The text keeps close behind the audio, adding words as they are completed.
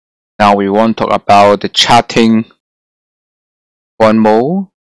Now we want to talk about the charting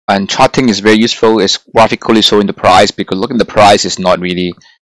quantmod. And charting is very useful. It's graphically showing the price, because looking at the price is not really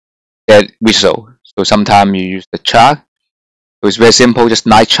that visual. So sometimes you use the chart. So it's very simple, just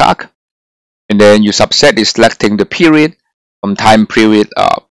night chart. And then you subset is selecting the period from time period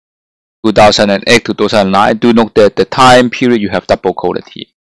 2008 to 2009. Do note that the time period you have double coded here.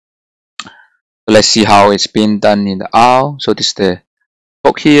 So let's see how it's been done in the R. So this is the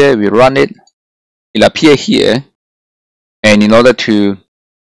book here. We run it. It'll appear here. And in order to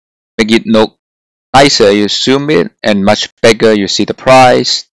make it look nicer, you zoom it, and much bigger. You see the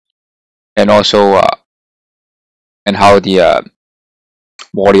price, and also and how the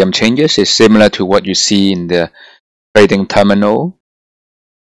volume changes is similar to what you see in the trading terminal.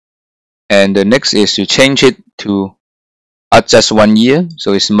 And the next is you change it to just 1 year,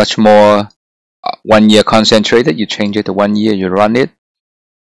 so it's much more 1 year concentrated. You change it to 1 year, you run it,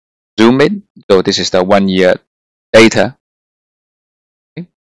 zoom it, so this is the 1 year data. Okay.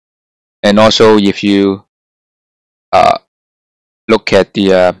 And also if you look at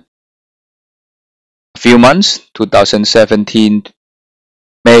the few months, 2017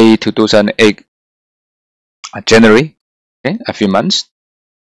 May to 2008 January, okay, a few months,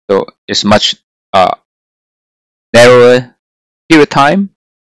 so it's much narrower period time.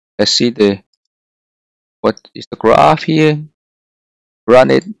 Let's see what is the graph here.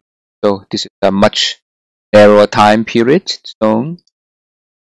 Run it. So this is a much narrower time period. So,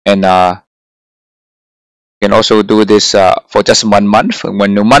 and you can also do this for just 1 month.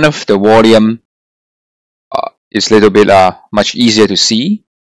 When the month, the volume is a little bit much easier to see.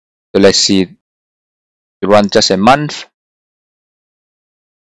 So let's see. You run just a month.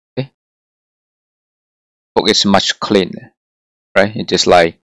 Okay. Book is much cleaner, right? It's just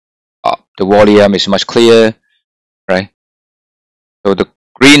like the volume is much clearer, right? So the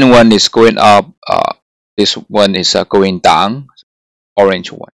green one is going up. This one is going down.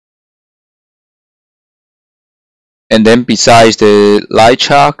 Orange one. And then besides the line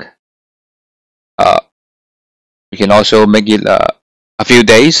chart, you can also make it a few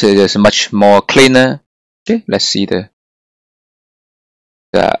days. It is much more cleaner. Okay, let's see the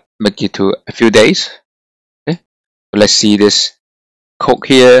make it to a few days. Okay, so let's see this code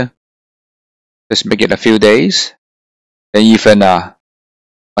here. Let's make it a few days. Then even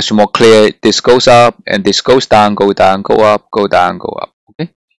much more clear. This goes up and this goes down, go down, go up, go down, go up.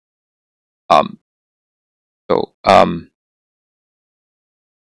 Okay.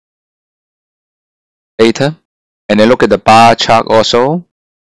 Data, and then look at the bar chart also.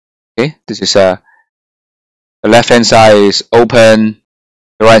 Okay, this is the left hand side is open,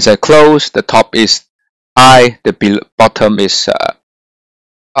 the right side closed, the top is high, the bottom is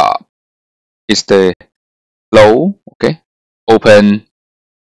the low. Okay, open,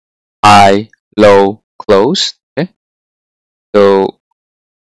 high, low, close. Okay, so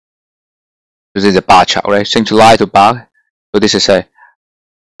this is the bar chart, right? Change line to bar. So this is a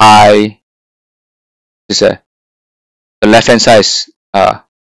high. This is the left hand side is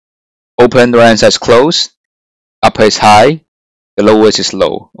open, the right hand side is closed. Upper is high, the lowest is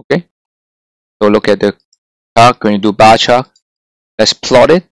low. Okay, so look at the chart. When you do bar chart, let's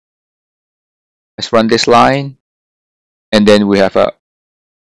plot it. Let's run this line, and then we have a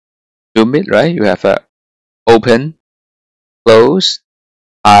zoom it, right? You have a open, close,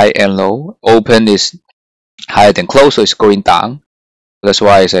 high and low. Open is higher than close, so it's going down. That's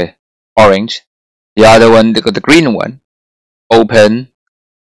why it's a orange. The other one, the green one, open,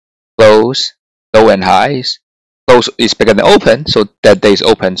 close, low and high. Close is bigger than open, so that day is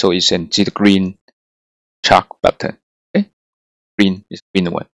open, so you can see the green chart button. Okay, green is the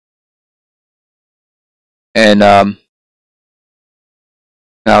green one. And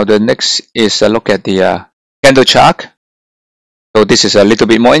now the next is a look at the candle chart. So this is a little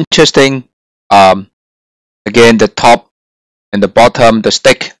bit more interesting. Again, the top and the bottom, the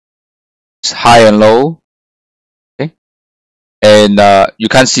stick is high and low. Okay, and you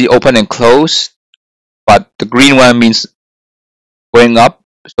can't see open and close, but the green one means going up.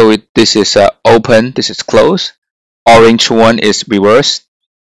 So this is open, this is close. Orange one is reverse.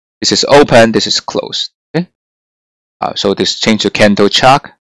 This is open, this is closed. Okay, so this change to candle chart.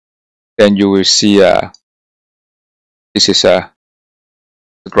 Then you will see this is the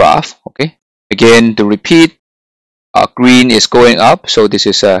graph. Okay, again to repeat, green is going up, so this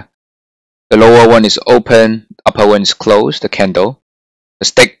is the lower one is open, upper one is closed, the candle. The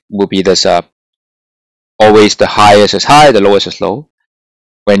stick will be this always the highest is high, the lowest is low.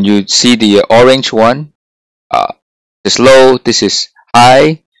 When you see the orange one, this low, this is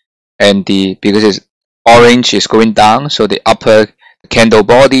high, and because it's orange is going down, so the upper candle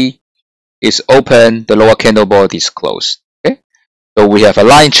body is open, the lower candle body is closed. Okay, so we have a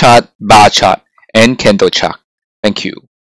line chart, bar chart, and candle chart. Thank you.